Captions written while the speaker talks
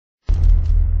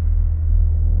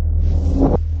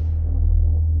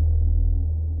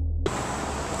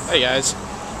Hey guys,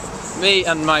 me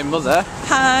and my mother.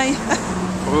 Hi.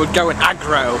 We were going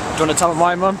aggro. Do you want to tell them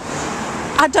why, Mum?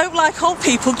 I don't like old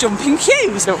people jumping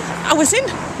queues. No. I was in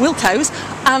Wilko's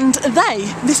and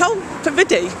this old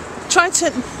biddy, tried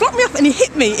to block me off and he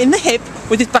hit me in the hip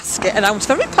with his basket, and I was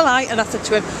very polite and I said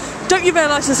to him, "Don't you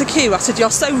realise there's a queue?" I said,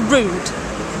 "You're so rude."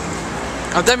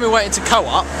 And then we went into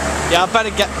Co-op. Yeah, I better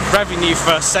get revenue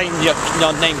for saying your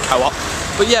name, Co-op.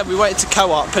 But yeah, we went into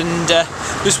Co-op and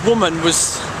this woman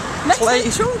was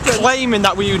claiming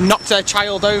that we knocked her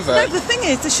child over. No, the thing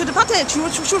is, they should have had it. She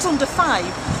was under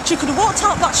 5. She could have walked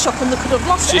out that shop and they could have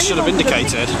lost it. She should have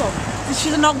indicated.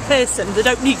 She's an old person. They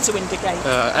don't need to indicate.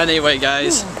 Anyway,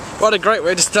 guys, what a great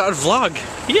way to start a vlog.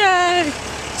 Yay!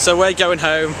 So we're going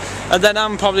home, and then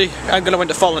I'm going to end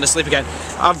up falling asleep again.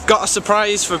 I've got a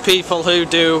surprise for people who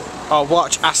do or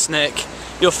watch Ask Nick.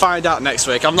 You'll find out next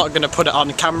week. I'm not going to put it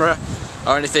on camera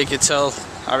or anything until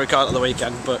I record on the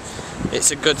weekend, but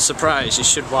it's a good surprise. You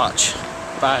should watch.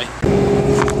 Bye.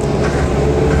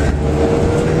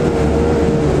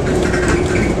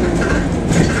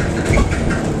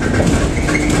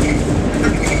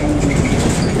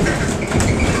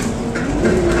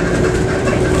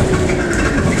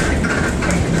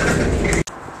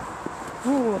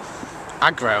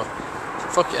 Aggro.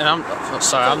 Fucking, I'm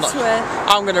not.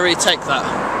 I'm gonna retake that.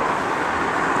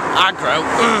 Aggro.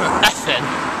 Effing.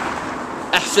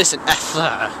 F this and F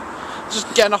there.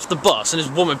 Just getting off the bus and this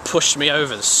woman pushed me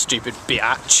over, the stupid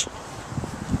biatch.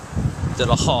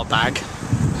 Little whore bag.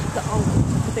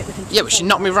 Yeah, but she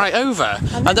knocked me right over.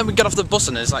 And then we got off the bus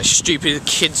and there's like stupid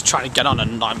kids trying to get on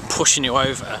and I'm pushing you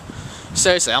over.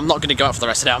 Seriously, I'm not going to go out for the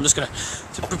rest of the day. I'm just going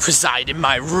to preside in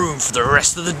my room for the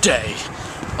rest of the day.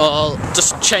 Or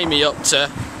just chain me up to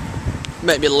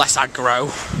make me less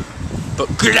aggro. But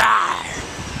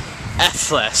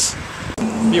F-less.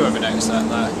 You ever noticed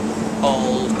that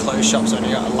old clothes shops only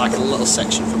got like a little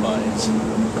section for boys?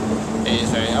 It is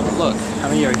very... look,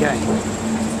 I'm here again.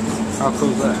 How cool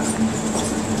is that?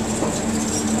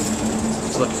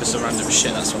 Just looking for some random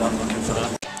shit, that's what I'm looking for.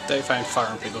 Don't find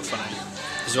foreign people funny.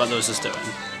 This is what those is doing.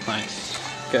 Like,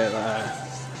 go there.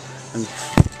 And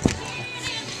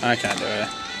I can't do it.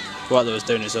 What they was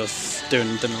doing is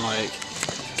doing like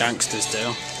gangsters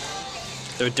do.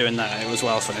 They were doing that. It was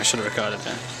well funny. I should have recorded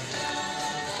it.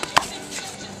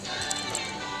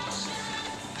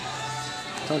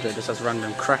 I told you it just has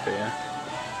random crap here.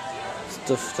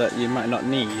 Stuff that you might not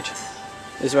need.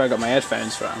 This is where I got my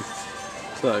headphones from.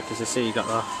 So look, as you see, you got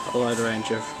a wide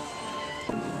range of.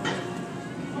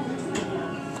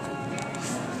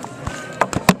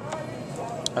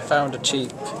 I found a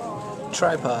cheap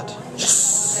tripod.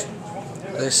 Yes!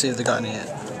 Let's see if they got any yet.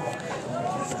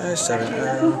 070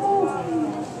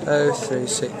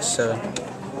 0367.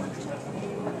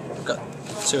 I've got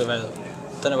 2 available.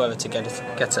 Don't know whether to get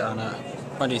it or not.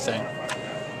 What do you think?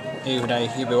 Even though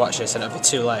you'll be watching this and it'll be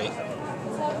too late.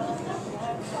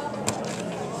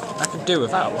 I could do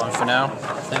without one for now.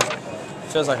 I think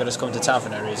it feels like I just come to town for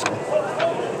no reason.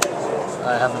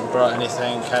 I haven't brought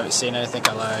anything, I haven't seen anything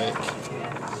I like.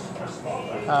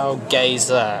 How gay is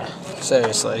that?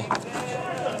 Seriously.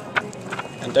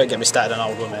 And don't get me started on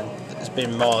old women. There's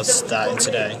been more starting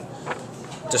today.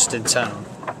 Just in town.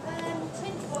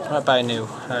 I might buy a new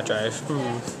hard drive.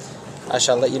 I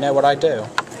shall let you know what I do.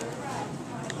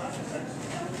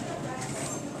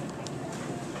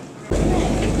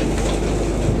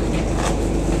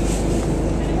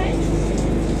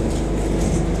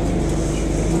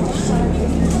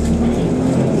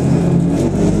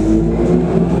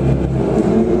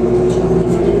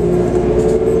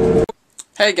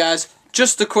 Hey guys,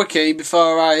 just a quickie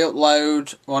before I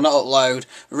upload, well not upload,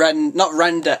 not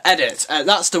render, edit.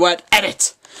 That's the word,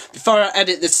 edit. Before I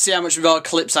edit this to see how much more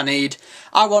clips I need,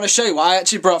 I want to show you what I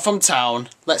actually brought from town.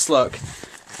 Let's look.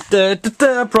 I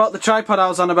brought the tripod I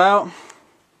was on about.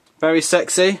 Very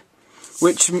sexy.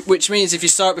 Which means if you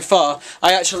saw it before,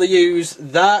 I actually use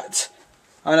that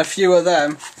and a few of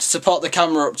them to support the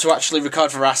camera up to actually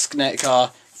record for Ask Nick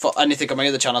or for anything on my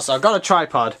other channel. So I've got a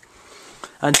tripod.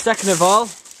 And second of all,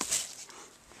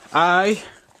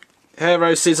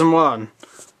 Heroes Season 1.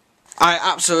 I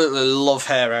absolutely love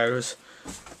Heroes.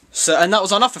 So, and that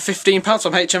was on offer, £15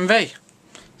 from HMV.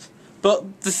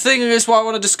 But the thing is, what I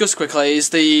want to discuss quickly is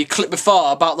the clip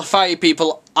before about the fire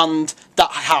people and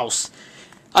that house.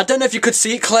 I don't know if you could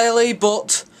see it clearly,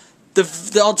 but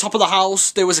on top of the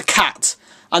house there was a cat.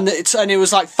 And it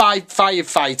was like 5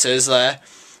 firefighters there,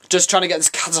 just trying to get this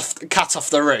cat off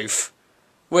the roof.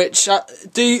 Which,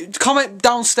 comment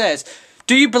downstairs,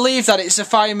 do you believe that it's a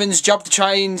fireman's job to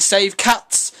try and save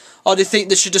cats? Or do you think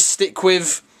they should just stick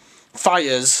with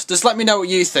fires. Just let me know what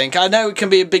you think. I know it can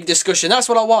be a big discussion. That's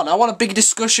what I want. I want a big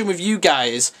discussion with you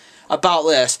guys about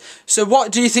this. So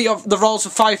what do you think of the roles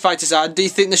of firefighters are? Do you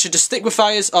think they should just stick with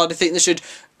fires, or do you think they should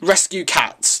rescue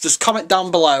cats? Just comment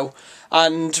down below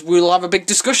and we'll have a big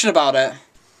discussion about it.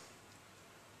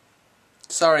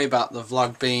 Sorry about the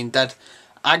vlog being dead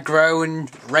aggro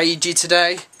and ragey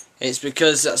today. It's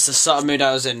because that's the sort of mood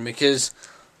I was in, because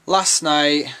last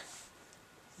night,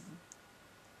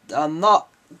 I'm not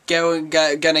gonna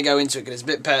go into it because it's a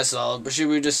bit personal, but should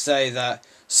we just say that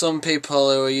some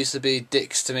people who used to be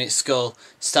dicks to me at school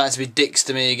started to be dicks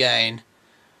to me again,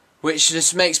 which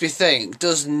just makes me think,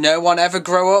 does no one ever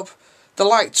grow up? They're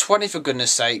like 20 for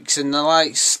goodness sakes, and they're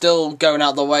like still going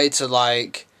out the way to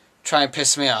like try and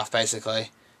piss me off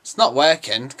basically. It's not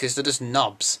working because they're just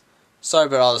knobs. Sorry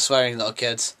about all the swearing, little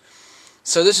kids.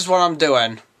 So this is what I'm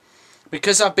doing.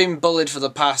 Because I've been bullied for the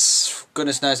past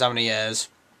goodness knows how many years,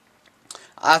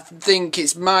 I think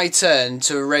it's my turn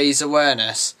to raise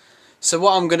awareness. So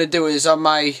what I'm going to do is, on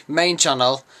my main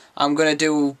channel, I'm going to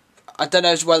do, I don't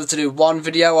know whether to do one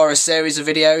video or a series of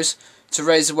videos to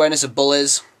raise awareness of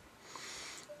bullies.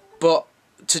 But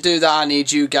to do that I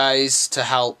need you guys to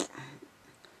help.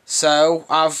 So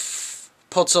I've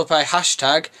put up a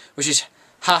hashtag, which is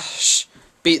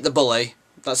 #BeatTheBully.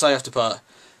 That's all you have to put.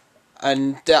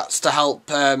 And that's to help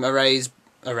raise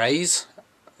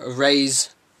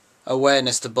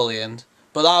awareness to bullying.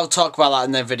 But I'll talk about that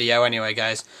in the video anyway,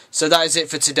 guys. So that is it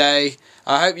for today.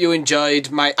 I hope you enjoyed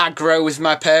my aggro with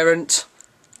my parent,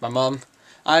 my mum.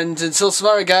 And until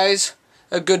tomorrow, guys,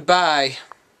 a goodbye.